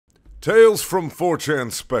Tales from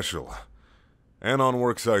 4chan Special. Anon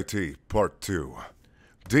Works IT, Part 2.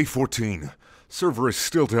 Day 14. Server is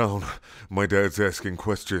still down. My dad's asking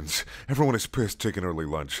questions. Everyone is pissed taking early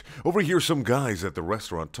lunch. Over here some guys at the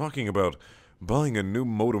restaurant talking about buying a new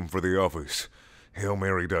modem for the office.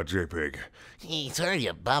 HailMary.jpg. Hey, sorry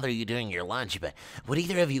to bother you during your lunch, but would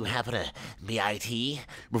either of you happen to be IT?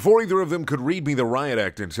 Before either of them could read me the riot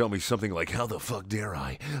act and tell me something like, how the fuck dare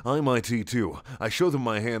I? I'm IT too. I show them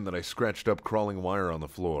my hand that I scratched up crawling wire on the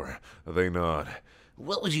floor. They nod.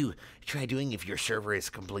 What would you try doing if your server is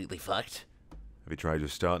completely fucked? Have you tried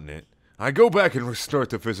just starting it? I go back and restart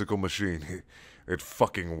the physical machine. It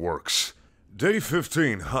fucking works. Day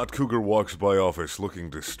 15. Hot Cougar walks by office looking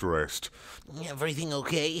distressed. Everything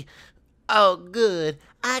okay? Oh, good.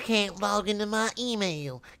 I can't log into my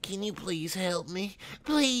email. Can you please help me?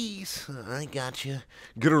 Please. I got you.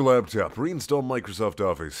 Get her laptop. Reinstall Microsoft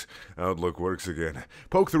Office. Outlook works again.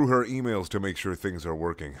 Poke through her emails to make sure things are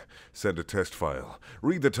working. Send a test file.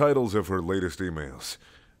 Read the titles of her latest emails.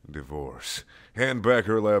 Divorce. Hand back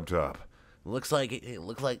her laptop. Looks like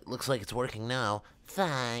it's working now.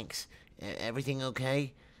 Thanks. Everything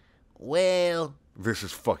okay? Well, this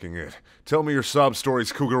is fucking it. Tell me your sob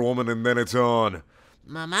stories, Cougar Woman, and then it's on.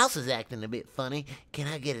 My mouse is acting a bit funny. Can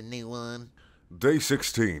I get a new one? Day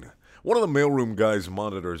 16. One of the mailroom guy's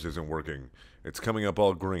monitors isn't working. It's coming up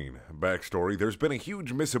all green. Backstory, there's been a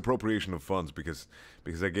huge misappropriation of funds because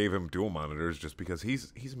I gave him dual monitors just because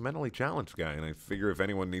he's a mentally challenged guy, and I figure if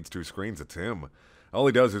anyone needs two screens, it's him. All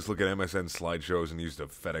he does is look at MSN slideshows and use the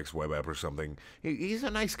FedEx web app or something. He's a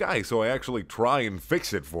nice guy, so I actually try and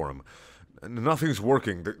fix it for him. Nothing's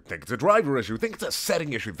working. Think it's a driver issue. Think it's a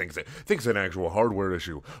setting issue. Think it's an actual hardware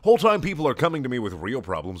issue. Whole time people are coming to me with real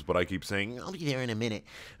problems, but I keep saying, I'll be there in a minute.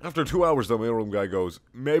 After 2 hours, the mailroom guy goes,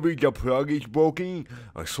 maybe the plug is broken?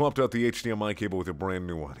 I swapped out the HDMI cable with a brand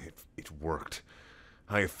new one. It worked.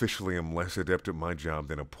 I officially am less adept at my job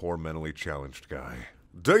than a poor mentally challenged guy.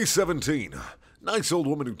 Day 17. Nice old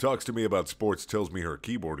woman who talks to me about sports tells me her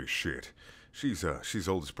keyboard is shit. She's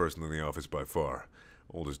oldest person in the office by far.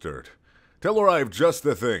 Old as dirt. Tell her I have just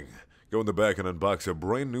the thing. Go in the back and unbox a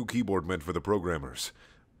brand new keyboard meant for the programmers.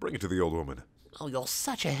 Bring it to the old woman. Oh, you're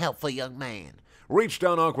such a helpful young man. Reach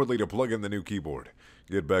down awkwardly to plug in the new keyboard.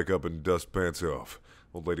 Get back up and dust pants off.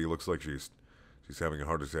 Old lady looks like she's having a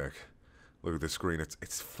heart attack. Look at the screen.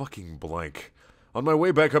 It's fucking blank. On my way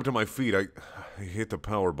back up to my feet, I hit the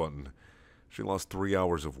power button. She lost 3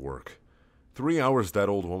 hours of work. 3 hours that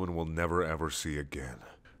old woman will never ever see again.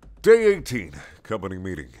 Day 18. Company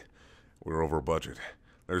meeting. We're over budget.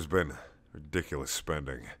 There's been ridiculous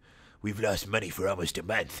spending. We've lost money for almost a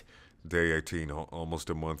month. Day 18. Almost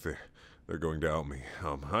a month. They're going to out me.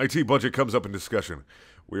 IT budget comes up in discussion.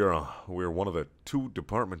 We're one of the 2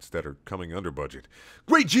 departments that are coming under budget.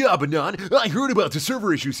 Great job, Anon! I heard about the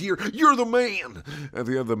server issues here. You're the man! At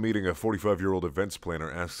the end of the meeting, a 45-year-old events planner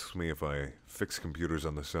asks me if I fix computers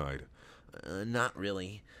on the side. Not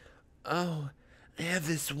really. Oh, I have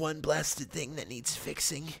this one blasted thing that needs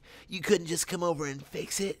fixing. You couldn't just come over and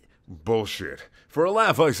fix it? Bullshit. For a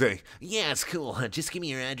laugh, I say. Yeah, it's cool. Just give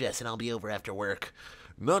me your address and I'll be over after work.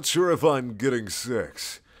 Not sure if I'm getting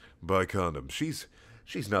sex. By condom. She's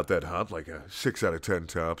not that hot, like a 6 out of 10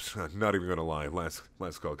 tops. Not even gonna lie, last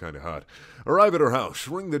call kinda hot. Arrive at her house,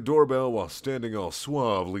 ring the doorbell while standing all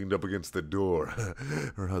suave, leaned up against the door.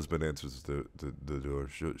 Her husband answers the door,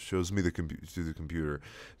 shows me the computer.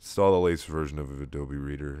 Install the latest version of Adobe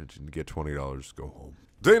Reader, and get $20, go home.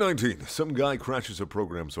 Day 19. Some guy crashes a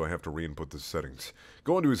program, so I have to re-input the settings.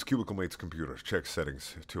 Go into his cubicle mate's computer. Check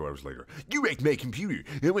settings. 2 hours later. You wrecked my computer.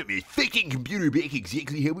 I want my fucking computer back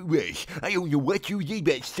exactly how it was. I don't know what you did,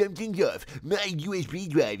 but something's off. My USB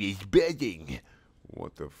drive is buzzing.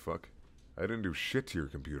 What the fuck? I didn't do shit to your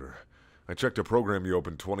computer. I checked a program you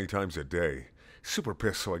opened 20 times a day. Super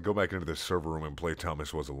pissed, so I go back into the server room and play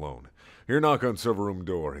Thomas Was Alone. Hear knock on server room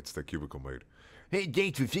door. It's the cubicle mate. Hey,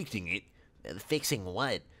 thanks for fixing it. Fixing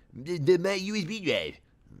what? My USB drive.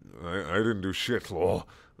 I didn't do shit, lol.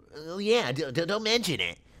 Oh, yeah, don't mention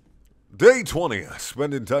it. Day 20.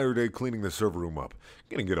 Spend entire day cleaning the server room up.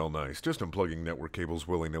 Getting it all nice. Just unplugging network cables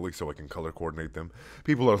willy-nilly so I can color coordinate them.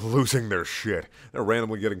 People are losing their shit. They're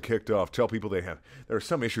randomly getting kicked off. Tell people there are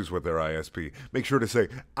some issues with their ISP. Make sure to say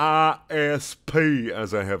ISP,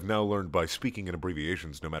 as I have now learned by speaking in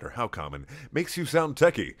abbreviations, no matter how common, makes you sound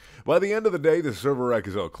techie. By the end of the day, the server rack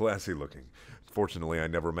is all classy looking. Fortunately, I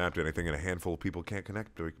never mapped anything, and a handful of people can't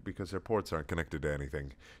connect to it because their ports aren't connected to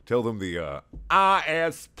anything. Tell them the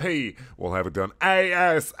ISP will have it done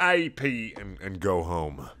ASAP and go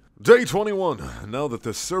home. Day 21. Now that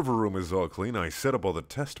the server room is all clean, I set up all the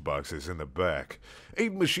test boxes in the back.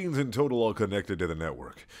 8 machines in total, all connected to the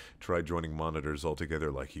network. Try joining monitors all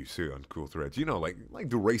together like you see on cool threads. You know, like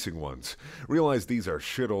the racing ones. Realize these are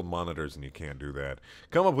shit old monitors and you can't do that.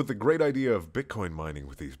 Come up with the great idea of Bitcoin mining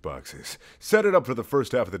with these boxes. Set it up for the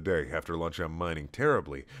first half of the day. After lunch I'm mining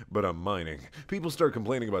terribly, but I'm mining. People start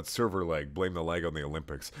complaining about server lag. Blame the lag on the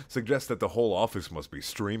Olympics. Suggest that the whole office must be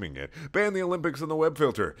streaming it. Ban the Olympics on the web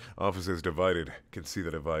filter. Office is divided. Can see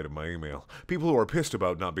the divide in my email. People who are pissed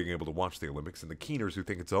about not being able to watch the Olympics and the keeners who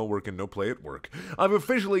think it's all work and no play at work. I've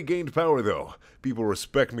officially gained power though. People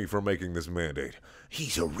respect me for making this mandate.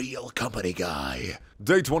 He's a real company guy.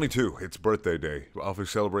 Day 22. It's birthday day.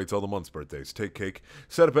 Office celebrates all the month's birthdays. Take cake.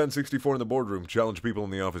 Set up N64 in the boardroom. Challenge people in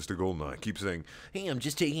the office to GoldenEye. Keep saying, Hey, I'm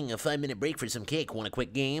just taking a 5-minute break for some cake. Want a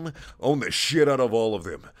quick game? own the shit out of all of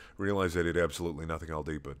them. Realize I did absolutely nothing all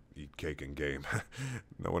day but eat cake and game.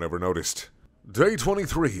 No one ever noticed. Day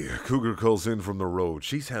 23. Cougar calls in from the road.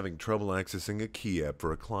 She's having trouble accessing a key app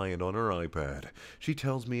for a client on her iPad. She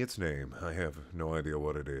tells me its name. I have no idea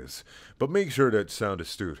what it is. But make sure to sound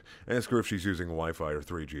astute. Ask her if she's using Wi-Fi or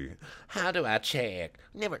 3G. How do I check?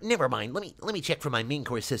 Never mind. Let me check for my main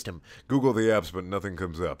core system. Google the apps, but nothing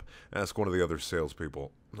comes up. Ask one of the other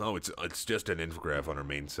salespeople. Oh, it's just an infograph on our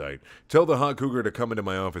main site. Tell the hot cougar to come into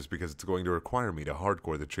my office because it's going to require me to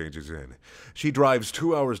hardcore the changes in. She drives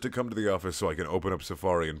 2 hours to come to the office so I can open up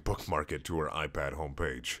Safari and bookmark it to her iPad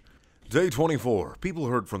homepage. Day 24. People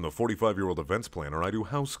heard from the 45-year-old events planner I do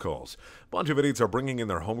house calls. Bunch of idiots are bringing in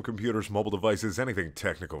their home computers, mobile devices, anything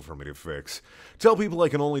technical for me to fix. Tell people I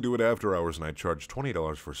can only do it after hours and I charge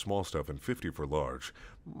 $20 for small stuff and $50 for large.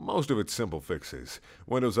 Most of it's simple fixes.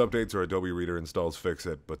 Windows updates or Adobe Reader installs fix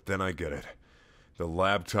it, but then I get it. The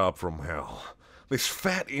laptop from hell. This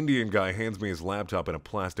fat Indian guy hands me his laptop in a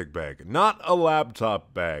plastic bag. Not a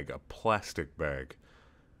laptop bag, a plastic bag.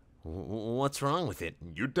 What's wrong with it?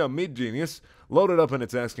 You tell me, genius. Load it up and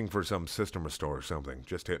it's asking for some system restore or something.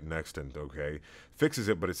 Just hit next and okay. Fixes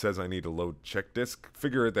it, but it says I need to load check disk.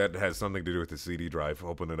 Figure it that has something to do with the CD drive.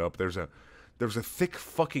 Open it up. There's a thick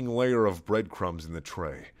fucking layer of breadcrumbs in the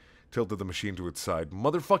tray. Tilted the machine to its side.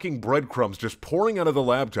 Motherfucking breadcrumbs just pouring out of the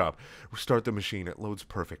laptop. Restart the machine. It loads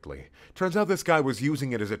perfectly. Turns out this guy was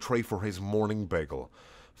using it as a tray for his morning bagel.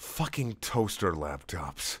 Fucking toaster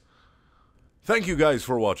laptops. Thank you guys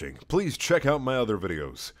for watching. Please check out my other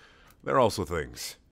videos. They're also things.